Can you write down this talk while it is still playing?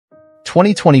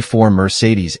2024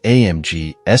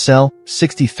 Mercedes-AMG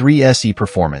SL63 SE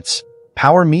Performance.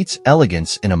 Power meets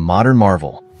elegance in a modern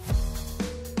marvel.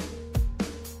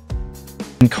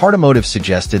 Cartomotive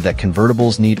suggested that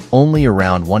convertibles need only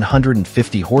around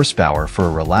 150 horsepower for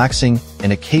a relaxing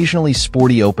and occasionally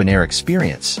sporty open-air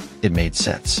experience. It made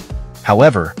sense.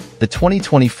 However, the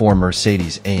 2024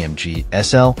 Mercedes-AMG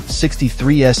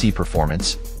SL63 SE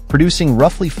Performance, producing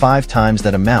roughly 5 times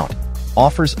that amount,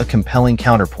 offers a compelling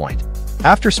counterpoint.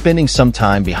 After spending some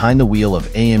time behind the wheel of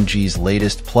AMG's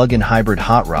latest plug-in hybrid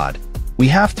hot rod, we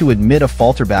have to admit a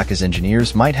falterback, as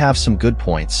engineers might have some good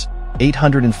points,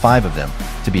 805 of them,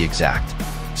 to be exact.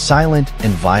 Silent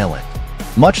and violent.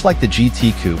 Much like the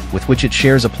GT Coupe with which it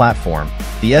shares a platform,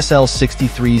 the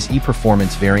SL63's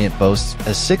e-Performance variant boasts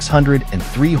a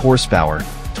 603 horsepower,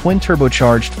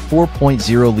 twin-turbocharged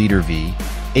 4.0-liter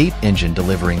V8 engine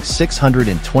delivering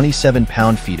 627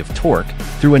 pound-feet of torque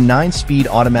through a 9-speed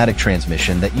automatic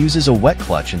transmission that uses a wet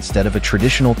clutch instead of a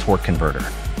traditional torque converter.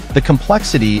 The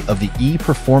complexity of the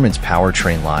e-Performance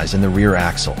powertrain lies in the rear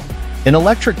axle. An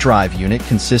electric drive unit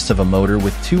consists of a motor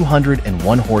with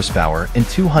 201 horsepower and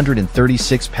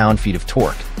 236 pound-feet of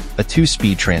torque, a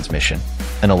 2-speed transmission,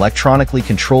 an electronically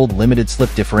controlled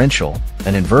limited-slip differential,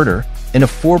 an inverter, and a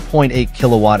 4.8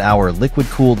 kilowatt-hour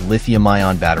liquid-cooled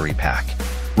lithium-ion battery pack.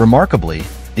 Remarkably,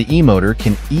 the e-motor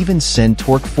can even send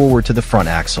torque forward to the front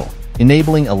axle,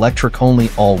 enabling electric-only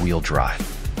all-wheel drive.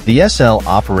 The SL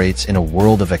operates in a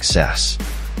world of excess.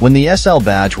 When the SL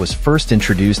badge was first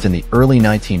introduced in the early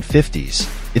 1950s,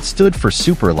 it stood for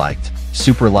super light.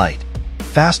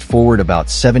 Fast forward about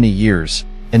 70 years,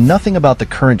 and nothing about the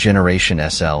current generation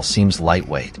SL seems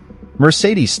lightweight.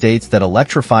 Mercedes states that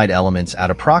electrified elements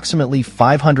add approximately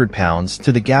 500 pounds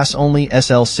to the gas-only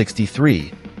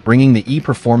SL63, bringing the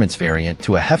e-Performance variant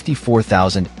to a hefty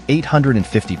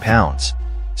 4,850 pounds.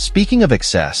 Speaking of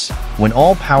excess, when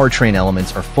all powertrain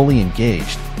elements are fully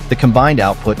engaged, the combined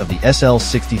output of the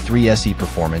SL63 SE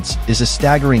Performance is a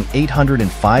staggering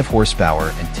 805 horsepower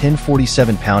and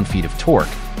 1047 pound-feet of torque,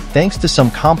 thanks to some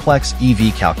complex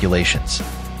EV calculations.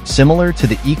 Similar to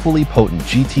the equally potent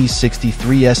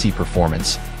GT63 SE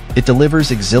Performance, it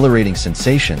delivers exhilarating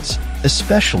sensations,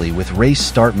 especially with race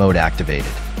start mode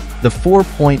activated. The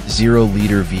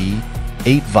 4.0-liter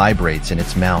V8 vibrates in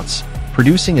its mounts,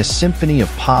 producing a symphony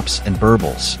of pops and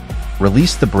burbles.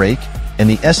 Release the brake, and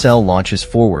the SL launches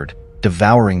forward,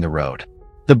 devouring the road.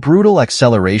 The brutal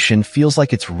acceleration feels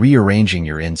like it's rearranging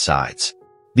your insides.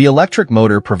 The electric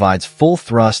motor provides full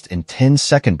thrust in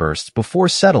 10-second bursts before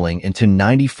settling into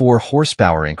 94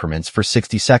 horsepower increments for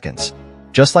 60 seconds.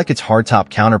 Just like its hardtop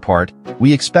counterpart,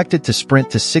 we expect it to sprint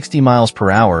to 60 miles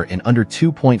per hour in under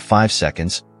 2.5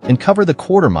 seconds and cover the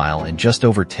quarter mile in just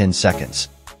over 10 seconds.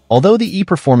 Although the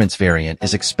e-Performance variant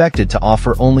is expected to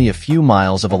offer only a few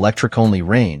miles of electric-only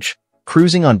range,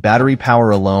 cruising on battery power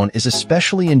alone is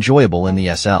especially enjoyable in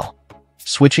the SL.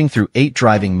 Switching through 8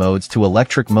 driving modes to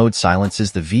electric mode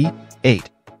silences the V8,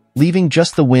 leaving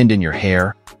just the wind in your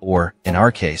hair, or, in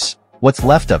our case, what's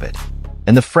left of it,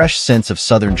 and the fresh scents of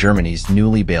southern Germany's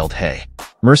newly baled hay.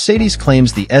 Mercedes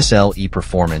claims the SL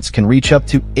e-Performance can reach up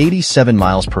to 87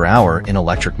 miles per hour in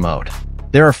electric mode.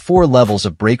 There are 4 levels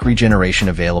of brake regeneration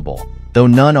available, though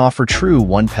none offer true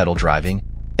one-pedal driving,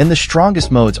 and the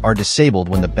strongest modes are disabled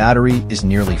when the battery is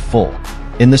nearly full.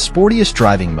 In the sportiest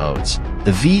driving modes,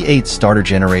 the V8 starter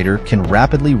generator can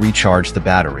rapidly recharge the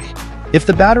battery. If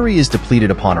the battery is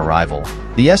depleted upon arrival,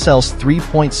 the SL's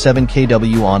 3.7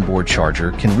 kW onboard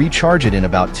charger can recharge it in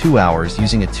about 2 hours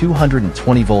using a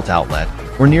 220-volt outlet,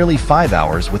 or nearly 5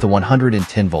 hours with a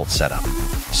 110-volt setup.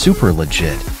 Super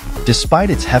legit. Despite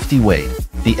its hefty weight,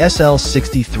 the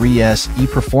SL63's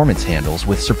e-Performance handles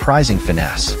with surprising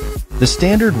finesse. The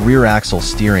standard rear axle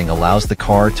steering allows the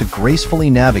car to gracefully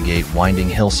navigate winding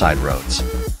hillside roads.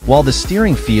 While the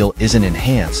steering feel isn't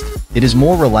enhanced, it is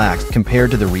more relaxed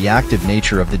compared to the reactive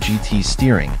nature of the GT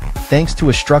steering, thanks to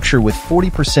a structure with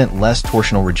 40% less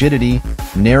torsional rigidity,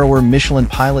 narrower Michelin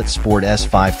Pilot Sport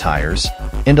S5 tires,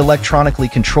 and electronically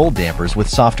controlled dampers with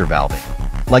softer valving.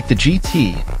 Like the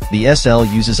GT, the SL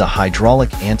uses a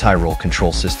hydraulic anti-roll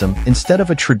control system instead of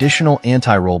a traditional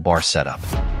anti-roll bar setup.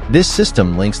 This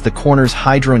system links the corners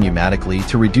hydropneumatically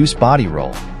to reduce body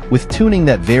roll, with tuning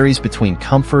that varies between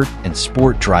comfort and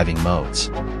sport driving modes.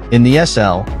 In the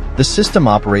SL, the system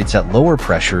operates at lower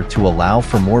pressure to allow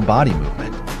for more body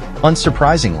movement.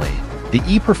 Unsurprisingly, the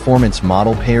e-Performance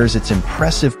model pairs its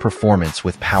impressive performance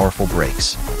with powerful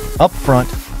brakes. Up front,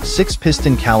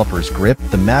 6-piston calipers grip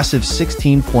the massive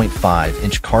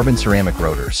 16.5-inch carbon ceramic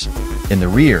rotors. In the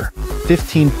rear,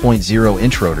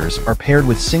 15.0-inch rotors are paired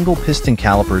with single-piston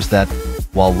calipers that,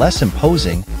 while less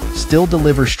imposing, still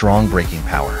deliver strong braking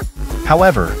power.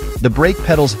 However, the brake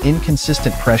pedal's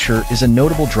inconsistent pressure is a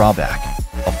notable drawback,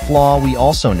 a flaw we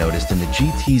also noticed in the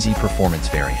GTZ Performance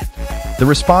variant. The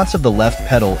response of the left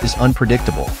pedal is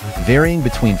unpredictable, varying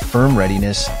between firm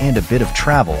readiness and a bit of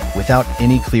travel without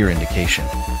any clear indication.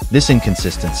 This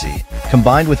inconsistency,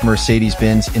 combined with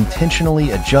Mercedes-Benz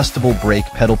intentionally adjustable brake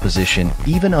pedal position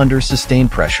even under sustained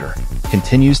pressure,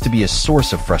 continues to be a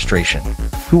source of frustration.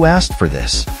 Who asked for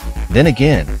this? Then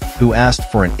again, who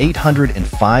asked for an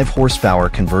 805 horsepower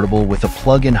convertible with a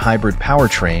plug-in hybrid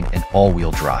powertrain and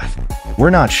all-wheel drive? We're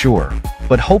not sure,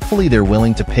 but hopefully they're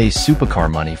willing to pay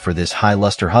supercar money for this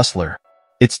high-luster hustler.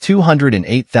 Its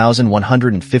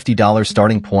 $208,150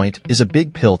 starting point is a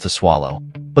big pill to swallow,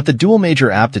 but the dual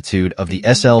major aptitude of the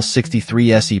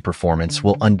SL63 SE Performance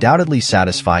will undoubtedly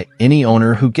satisfy any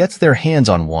owner who gets their hands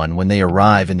on one when they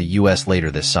arrive in the US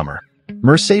later this summer.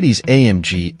 Mercedes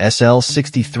AMG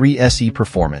SL63 SE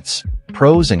Performance,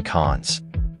 Pros and Cons.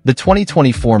 The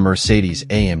 2024 Mercedes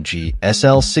AMG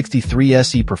SL63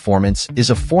 SE Performance is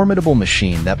a formidable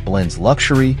machine that blends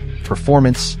luxury,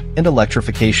 performance, and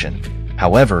electrification.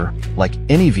 However, like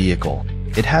any vehicle,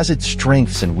 it has its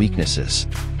strengths and weaknesses.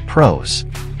 Pros: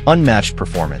 unmatched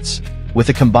performance. With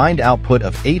a combined output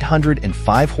of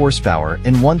 805 horsepower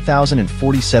and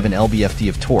 1,047 lb-ft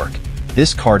of torque,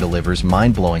 this car delivers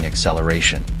mind-blowing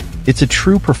acceleration. It's a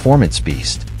true performance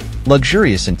beast.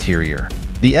 Luxurious interior.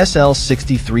 The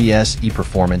SL63 SE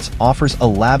Performance offers a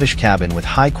lavish cabin with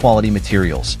high-quality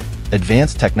materials,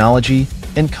 advanced technology,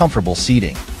 and comfortable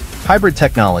seating. Hybrid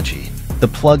technology. The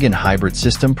plug-in hybrid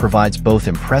system provides both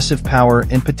impressive power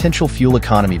and potential fuel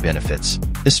economy benefits,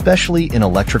 especially in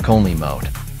electric-only mode.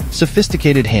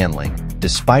 Sophisticated handling.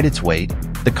 Despite its weight,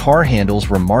 the car handles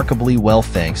remarkably well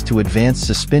thanks to advanced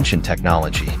suspension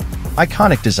technology.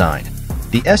 Iconic design.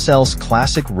 The SL's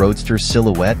classic roadster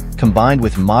silhouette combined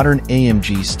with modern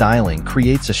AMG styling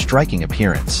creates a striking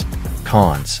appearance.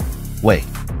 Cons. Weight.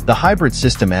 The hybrid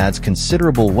system adds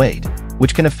considerable weight,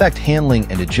 which can affect handling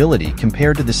and agility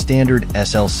compared to the standard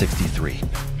SL63.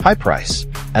 High price.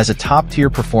 As a top-tier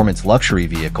performance luxury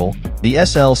vehicle, the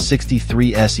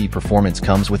SL63 SE Performance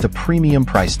comes with a premium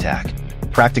price tag.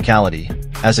 Practicality.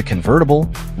 As a convertible,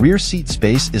 rear seat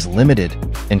space is limited,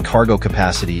 and cargo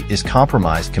capacity is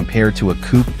compromised compared to a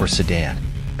coupe or sedan.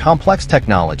 Complex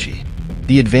technology.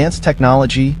 The advanced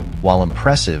technology, while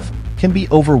impressive, can be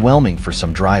overwhelming for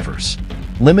some drivers.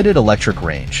 Limited electric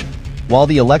range. While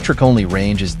the electric-only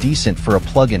range is decent for a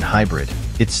plug-in hybrid,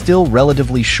 it's still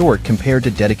relatively short compared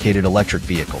to dedicated electric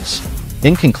vehicles.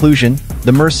 In conclusion,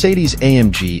 the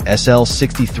Mercedes-AMG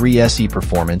SL63 SE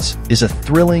Performance is a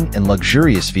thrilling and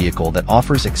luxurious vehicle that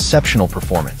offers exceptional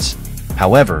performance.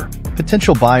 However,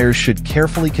 potential buyers should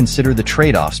carefully consider the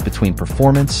trade-offs between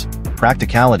performance,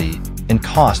 practicality, and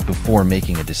cost before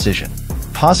making a decision.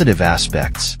 Positive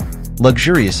aspects: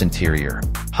 luxurious interior,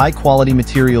 high-quality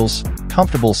materials,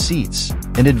 comfortable seats,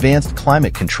 and advanced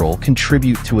climate control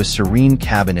contribute to a serene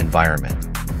cabin environment.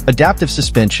 Adaptive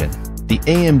suspension. The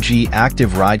AMG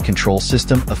Active Ride Control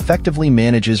System effectively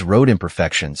manages road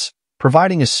imperfections,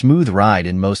 providing a smooth ride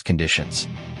in most conditions.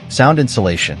 Sound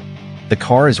insulation. The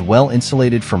car is well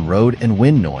insulated from road and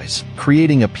wind noise,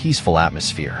 creating a peaceful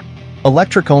atmosphere.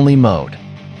 Electric-only mode.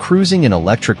 Cruising in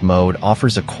electric mode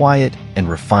offers a quiet and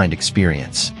refined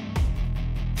experience.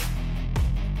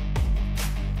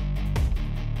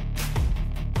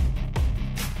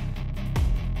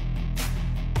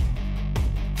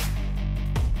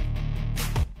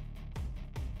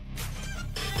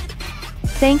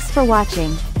 Thanks for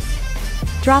watching.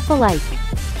 Drop a like,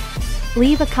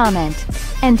 leave a comment,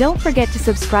 and don't forget to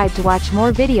subscribe to watch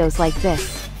more videos like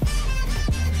this.